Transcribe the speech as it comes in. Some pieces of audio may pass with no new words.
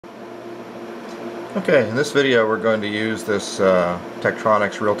Okay, in this video we're going to use this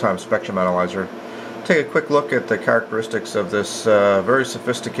Tektronix Real-Time Spectrum Analyzer. Take a quick look at the characteristics of this very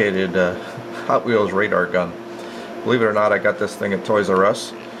sophisticated Hot Wheels radar gun. Believe it or not, I got this thing at Toys R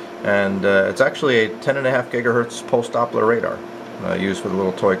Us, and it's actually a 10.5 gigahertz pulse Doppler radar used for the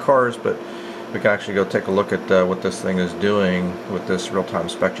little toy cars, but we can actually go take a look at what this thing is doing with this Real-Time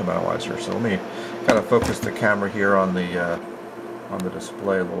Spectrum Analyzer. So let me kind of focus the camera here on the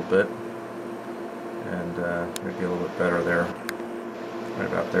display a little bit. And maybe a little bit better there. Right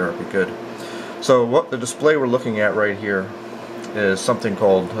about there would be good. So what the display we're looking at right here is something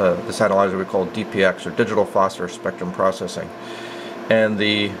called, this analyzer we call DPX, or Digital Phosphorus Spectrum Processing. And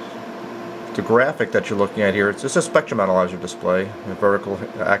the graphic that you're looking at here, it's just a spectrum analyzer display. The vertical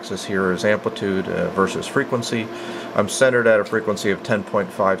axis here is amplitude versus frequency. I'm centered at a frequency of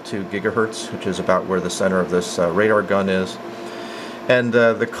 10.52 gigahertz, which is about where the center of this radar gun is. And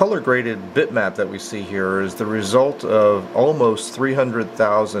the color-graded bitmap that we see here is the result of almost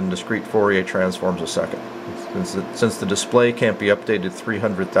 300,000 discrete Fourier transforms a second. Since the display can't be updated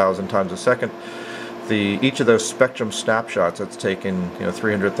 300,000 times a second, each of those spectrum snapshots that's taken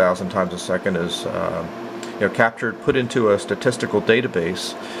 300,000 times a second is captured, put into a statistical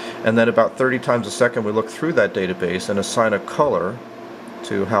database, and then about 30 times a second we look through that database and assign a color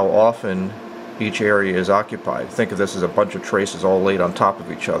to how often each area is occupied. Think of this as a bunch of traces all laid on top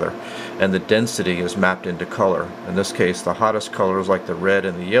of each other, and the density is mapped into color. In this case, the hottest colors like the red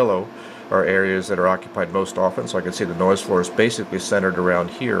and the yellow are areas that are occupied most often, so I can see the noise floor is basically centered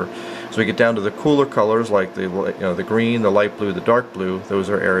around here. So we get down to the cooler colors like the green, the light blue, the dark blue. Those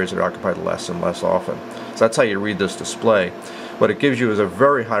are areas that are occupied less and less often. So that's how you read this display. What it gives you is a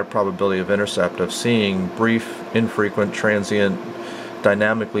very high probability of intercept, of seeing brief, infrequent, transient,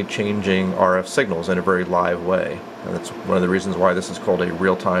 dynamically changing RF signals in a very live way. And that's one of the reasons why this is called a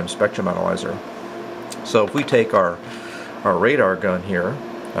real-time spectrum analyzer. So if we take our radar gun here,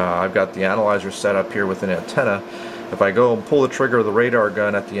 I've got the analyzer set up here with an antenna. If I go and pull the trigger of the radar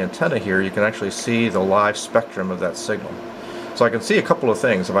gun at the antenna here, you can actually see the live spectrum of that signal. So I can see a couple of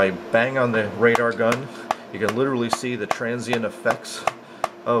things. If I bang on the radar gun, you can literally see the transient effects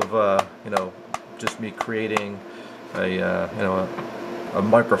of just me creating a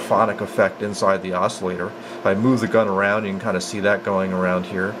microphonic effect inside the oscillator. If I move the gun around, you can kind of see that going around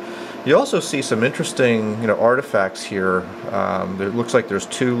here. You also see some interesting artifacts here. It looks like there's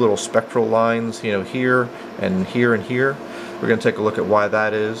two little spectral lines here and here and here. We're going to take a look at why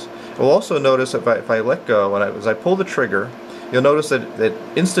that is. We'll also notice if I let go and as I pull the trigger, you'll notice that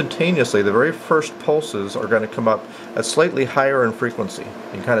instantaneously the very first pulses are going to come up at slightly higher in frequency.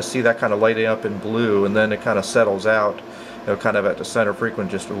 You can kind of see that kind of lighting up in blue, and then it kind of settles out kind of at the center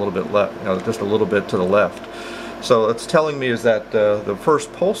frequency, just a little bit just a little bit to the left. So it's telling me is that the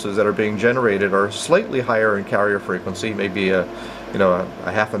first pulses that are being generated are slightly higher in carrier frequency, maybe a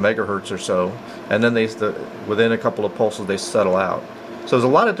half a megahertz or so, and then within a couple of pulses they settle out. So there's a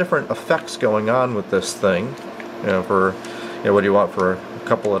lot of different effects going on with this thing. For what do you want for a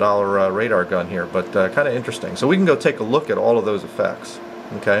couple of dollar radar gun here, but kind of interesting. So we can go take a look at all of those effects.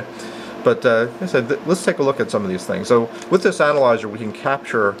 Okay. But like I said, let's take a look at some of these things. So with this analyzer, we can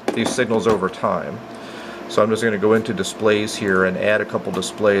capture these signals over time. So I'm just going to go into displays here and add a couple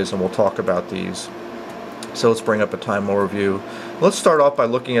displays, and we'll talk about these. So let's bring up a time overview. Let's start off by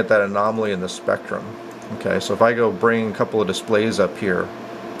looking at that anomaly in the spectrum. Okay, so if I go bring a couple of displays up here,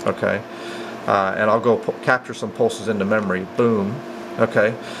 okay, and I'll go capture some pulses into memory, boom.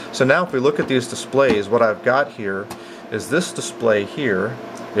 Okay, so now if we look at these displays, what I've got here is this display here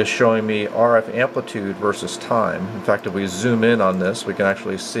is showing me RF amplitude versus time. In fact, if we zoom in on this, we can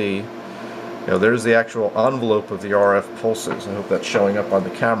actually see, there's the actual envelope of the RF pulses. I hope that's showing up on the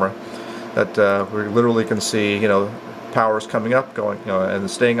camera. That we literally can see, power's coming up, going,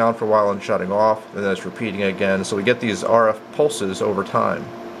 and staying on for a while and shutting off, and then it's repeating again. So we get these RF pulses over time.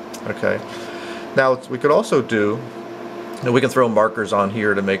 Okay. Now we could also do, we can throw markers on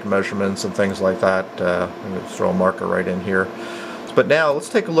here to make measurements and things like that. I'm going to throw a marker right in here. But now let's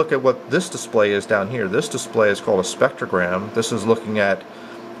take a look at what this display is down here. This display is called a spectrogram. This is looking at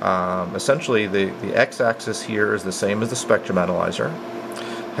essentially the x-axis here is the same as the spectrum analyzer.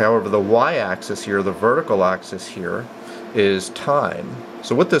 However, the y-axis here, the vertical axis here, is time.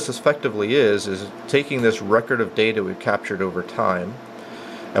 So what this effectively is taking this record of data we've captured over time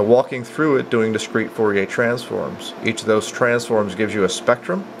and walking through it doing discrete Fourier transforms. Each of those transforms gives you a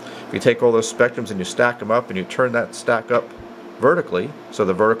spectrum. If you take all those spectrums and you stack them up and you turn that stack up vertically, so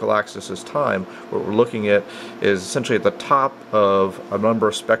the vertical axis is time, what we're looking at is essentially at the top of a number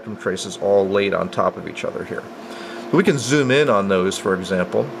of spectrum traces all laid on top of each other here. We can zoom in on those, for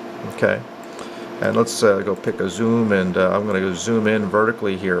example. Okay, And let's go pick a zoom, and I'm going to go zoom in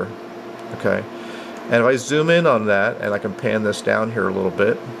vertically here. Okay, and if I zoom in on that, and I can pan this down here a little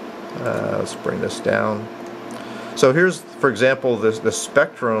bit, let's bring this down. So here's, for example, the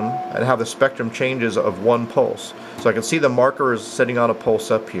spectrum, and how the spectrum changes of one pulse. So I can see the marker is sitting on a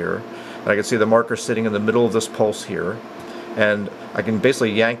pulse up here, and I can see the marker sitting in the middle of this pulse here, and I can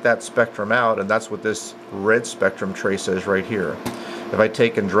basically yank that spectrum out, and that's what this red spectrum trace is right here. If I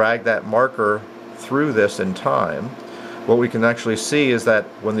take and drag that marker through this in time, what we can actually see is that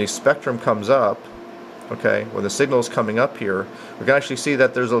when the spectrum comes up, okay, when the signal is coming up here, we can actually see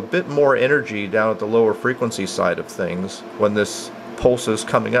that there's a bit more energy down at the lower frequency side of things when this pulse is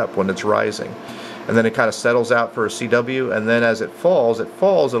coming up, when it's rising. And then it kind of settles out for a CW, and then as it falls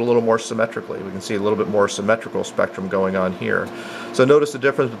a little more symmetrically. We can see a little bit more symmetrical spectrum going on here. So notice the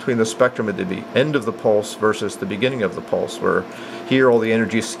difference between the spectrum at the end of the pulse versus the beginning of the pulse, where here all the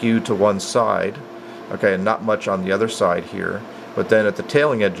energy is skewed to one side, okay, and not much on the other side here. But then at the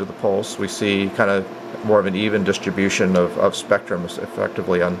tailing edge of the pulse, we see kind of more of an even distribution of spectrums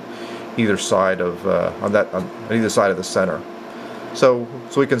effectively on either side of on either side of the center. So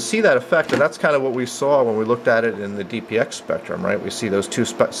we can see that effect, and that's kind of what we saw when we looked at it in the DPX spectrum, right? We see those two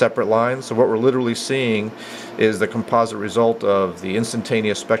separate lines. So what we're literally seeing is the composite result of the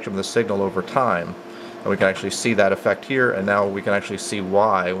instantaneous spectrum of the signal over time. And we can actually see that effect here, and now we can actually see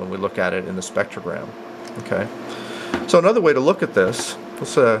why when we look at it in the spectrogram. Okay. So another way to look at this,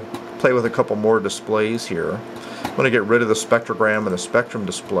 let's play with a couple more displays here. I'm going to get rid of the spectrogram and the spectrum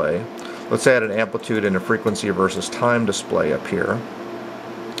display. Let's add an amplitude and a frequency versus time display up here.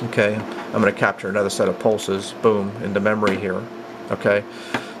 Okay, I'm going to capture another set of pulses, boom, into memory here. Okay,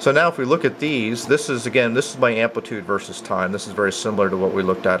 so now if we look at these, this is my amplitude versus time. This is very similar to what we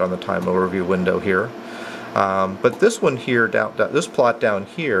looked at on the time overview window here. But this one here, this plot down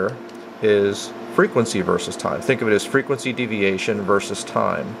here is frequency versus time. Think of it as frequency deviation versus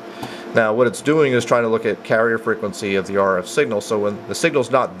time. Now what it's doing is trying to look at carrier frequency of the RF signal. So when the signal's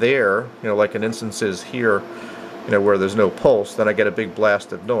not there, like an instance is here, where there's no pulse, then I get a big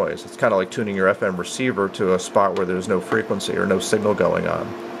blast of noise. It's kind of like tuning your FM receiver to a spot where there's no frequency or no signal going on.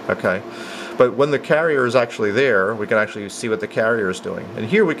 Okay, but when the carrier is actually there, we can actually see what the carrier is doing. And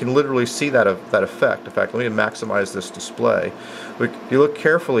here we can literally see that effect. In fact, let me maximize this display. If you look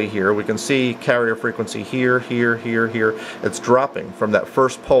carefully here, we can see carrier frequency here, here, here, here. It's dropping from that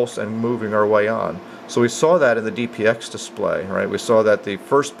first pulse and moving our way on. So we saw that in the DPX display, right? We saw that the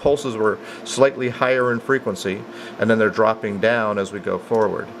first pulses were slightly higher in frequency, and then they're dropping down as we go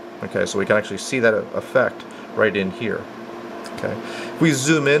forward. Okay, so we can actually see that effect right in here. Okay, if we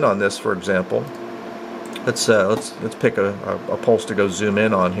zoom in on this, for example, let's pick a pulse to go zoom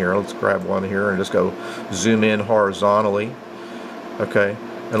in on here. Let's grab one here and just go zoom in horizontally. Okay,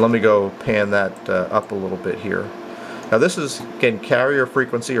 and let me go pan that up a little bit here. Now this is, again, carrier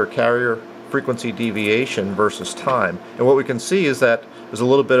frequency or carrier frequency deviation versus time. And what we can see is that there's a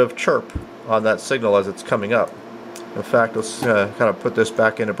little bit of chirp on that signal as it's coming up. In fact, let's kind of put this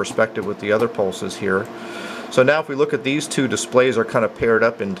back into perspective with the other pulses here. So now if we look at these two displays are kind of paired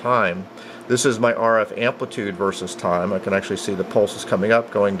up in time. This is my RF amplitude versus time. I can actually see the pulses coming up,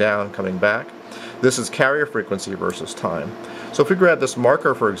 going down, coming back. This is carrier frequency versus time. So if we grab this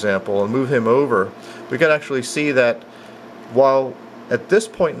marker, for example, and move him over, we can actually see that while at this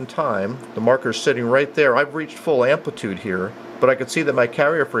point in time, the marker is sitting right there, I've reached full amplitude here, but I can see that my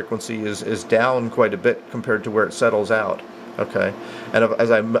carrier frequency is down quite a bit compared to where it settles out. Okay, and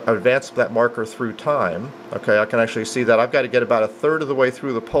as I advance that marker through time, okay, I can actually see that I've got to get about a third of the way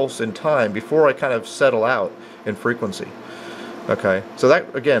through the pulse in time before I kind of settle out in frequency. Okay, so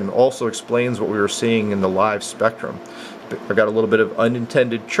that again also explains what we were seeing in the live spectrum. I got a little bit of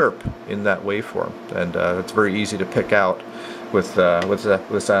unintended chirp in that waveform, and it's very easy to pick out with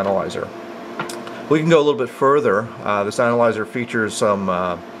this analyzer. We can go a little bit further. This analyzer features some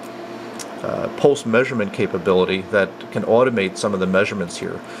pulse measurement capability that can automate some of the measurements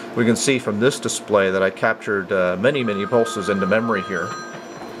here. We can see from this display that I captured many pulses into memory here.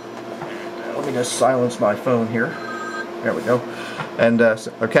 Let me just silence my phone here. There we go. And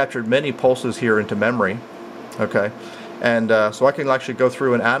so I captured many pulses here into memory. Okay, and so I can actually go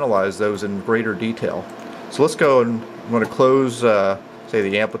through and analyze those in greater detail. So let's go, and I'm going to close say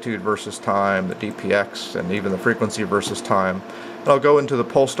the amplitude versus time, the DPX, and even the frequency versus time. And I'll go into the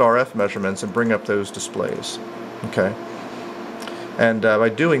pulsed RF measurements and bring up those displays. Okay, and by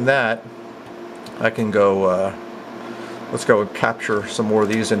doing that, I can go, let's go and capture some more of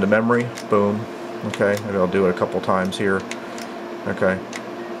these into memory. Boom. Okay, maybe I'll do it a couple times here. Okay,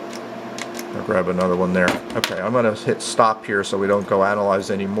 I'll grab another one there. Okay, I'm going to hit stop here so we don't go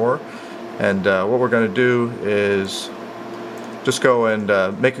analyze anymore. And what we're going to do is just go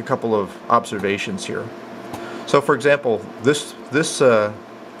and make a couple of observations here. So for example, this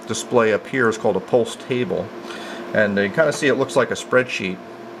display up here is called a pulse table, and you kind of see it looks like a spreadsheet.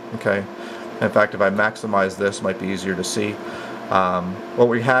 Okay, in fact, if I maximize this, it might be easier to see. What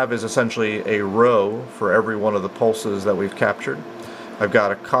we have is essentially a row for every one of the pulses that we've captured. I've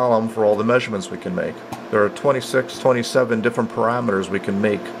got a column for all the measurements we can make. There are 26, 27 different parameters we can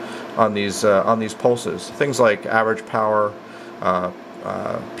make on these pulses. Things like average power,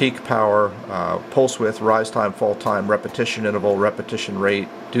 peak power, pulse width, rise time, fall time, repetition interval, repetition rate,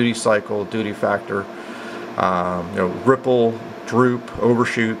 duty cycle, duty factor, ripple, droop,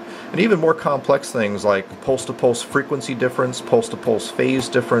 overshoot, and even more complex things like pulse-to-pulse frequency difference, pulse-to-pulse phase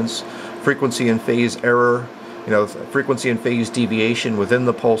difference, frequency and phase error, frequency and phase deviation within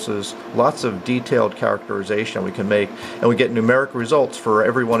the pulses. Lots of detailed characterization we can make, and we get numeric results for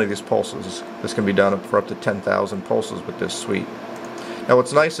every one of these pulses. This can be done for up to 10,000 pulses with this suite. Now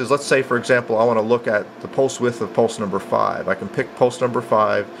what's nice is, let's say for example I want to look at the pulse width of pulse number 5. I can pick pulse number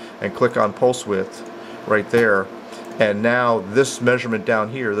 5 and click on pulse width right there, and now this measurement down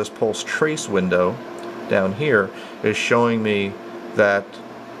here, this pulse trace window down here, is showing me that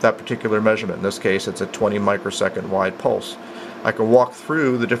particular measurement. In this case it's a 20 microsecond wide pulse. I can walk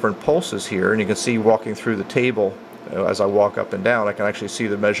through the different pulses here, and you can see walking through the table, as I walk up and down I can actually see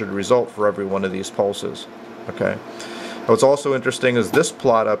the measured result for every one of these pulses. Okay. What's also interesting is this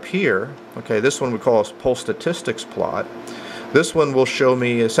plot up here. Okay, this one we call a pulse statistics plot. This one will show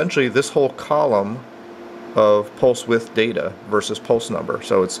me essentially this whole column of pulse width data versus pulse number.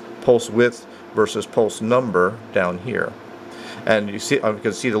 So it's pulse width versus pulse number down here. And you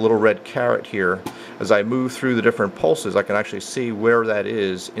can see the little red caret here. As I move through the different pulses, I can actually see where that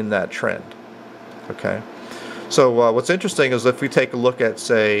is in that trend. Okay. So what's interesting is if we take a look at,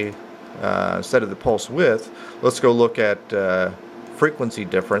 say, instead of the pulse width, let's go look at frequency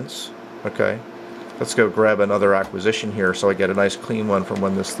difference. Okay, let's go grab another acquisition here so I get a nice clean one from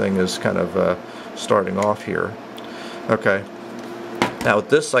when this thing is kind of starting off here. Okay, now with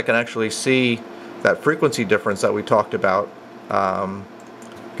this I can actually see that frequency difference that we talked about. You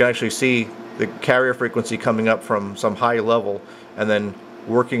can actually see the carrier frequency coming up from some high level and then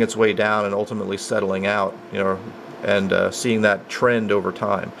working its way down and ultimately settling out, and seeing that trend over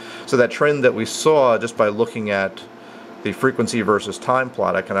time. So that trend that we saw just by looking at the frequency versus time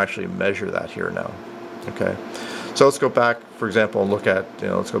plot, I can actually measure that here now. Okay, so let's go back, for example, and look at,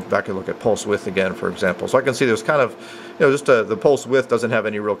 let's go back and look at pulse width again, for example. So I can see there's kind of, just the pulse width doesn't have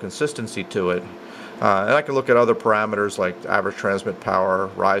any real consistency to it. And I can look at other parameters like average transmit power,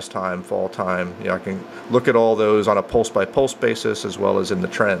 rise time, fall time. I can look at all those on a pulse-by-pulse basis as well as in the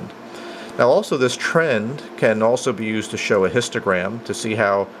trend. Now also this trend can also be used to show a histogram to see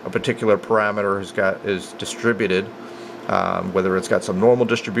how a particular parameter is distributed, whether it's got some normal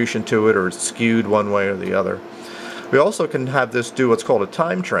distribution to it or it's skewed one way or the other. We also can have this do what's called a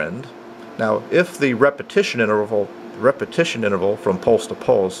time trend. Now if the repetition interval from pulse to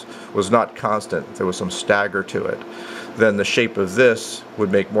pulse was not constant, there was some stagger to it, then the shape of this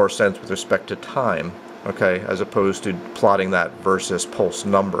would make more sense with respect to time. Okay, as opposed to plotting that versus pulse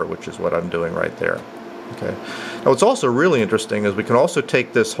number, which is what I'm doing right there. Okay. Now what's also really interesting is we can also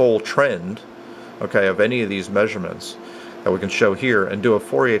take this whole trend, okay, of any of these measurements that we can show here and do a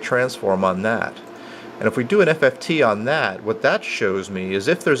Fourier transform on that. And if we do an FFT on that, what that shows me is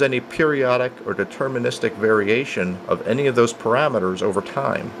if there's any periodic or deterministic variation of any of those parameters over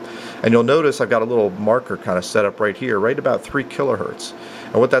time. And you'll notice I've got a little marker kind of set up right here, right about 3 kilohertz.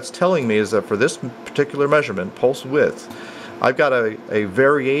 And what that's telling me is that for this particular measurement, pulse width, I've got a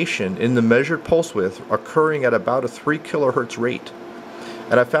variation in the measured pulse width occurring at about a 3 kilohertz rate.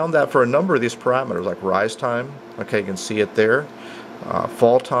 And I found that for a number of these parameters, like rise time, okay, you can see it there,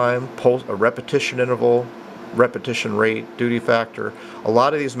 fall time, pulse, a repetition interval, repetition rate, duty factor. A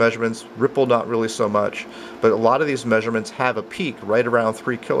lot of these measurements, ripple not really so much, but a lot of these measurements have a peak right around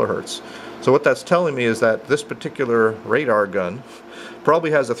 3 kilohertz. So what that's telling me is that this particular radar gun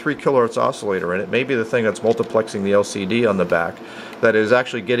probably has a 3 kilohertz oscillator in it, maybe the thing that's multiplexing the LCD on the back, that is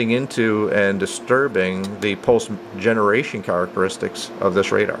actually getting into and disturbing the pulse generation characteristics of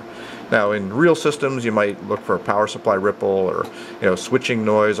this radar. Now in real systems you might look for a power supply ripple or switching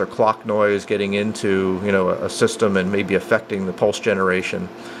noise or clock noise getting into a system and maybe affecting the pulse generation,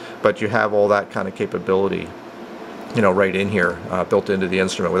 but you have all that kind of capability right in here, built into the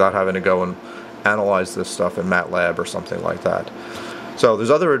instrument without having to go and analyze this stuff in MATLAB or something like that. So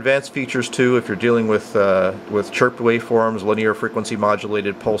there's other advanced features too if you're dealing with chirped waveforms, linear frequency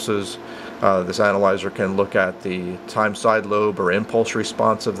modulated pulses. This analyzer can look at the time side lobe or impulse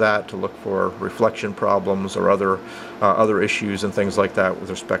response of that to look for reflection problems or other issues and things like that with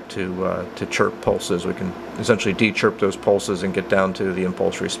respect to chirp pulses. We can essentially de-chirp those pulses and get down to the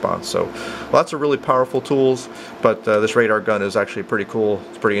impulse response. So lots of really powerful tools, but this radar gun is actually pretty cool.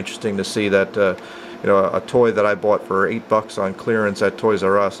 It's pretty interesting to see that a toy that I bought for $8 on clearance at Toys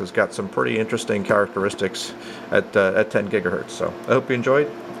R Us has got some pretty interesting characteristics at 10 gigahertz. So I hope you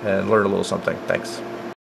enjoyed and learned a little something. Thanks.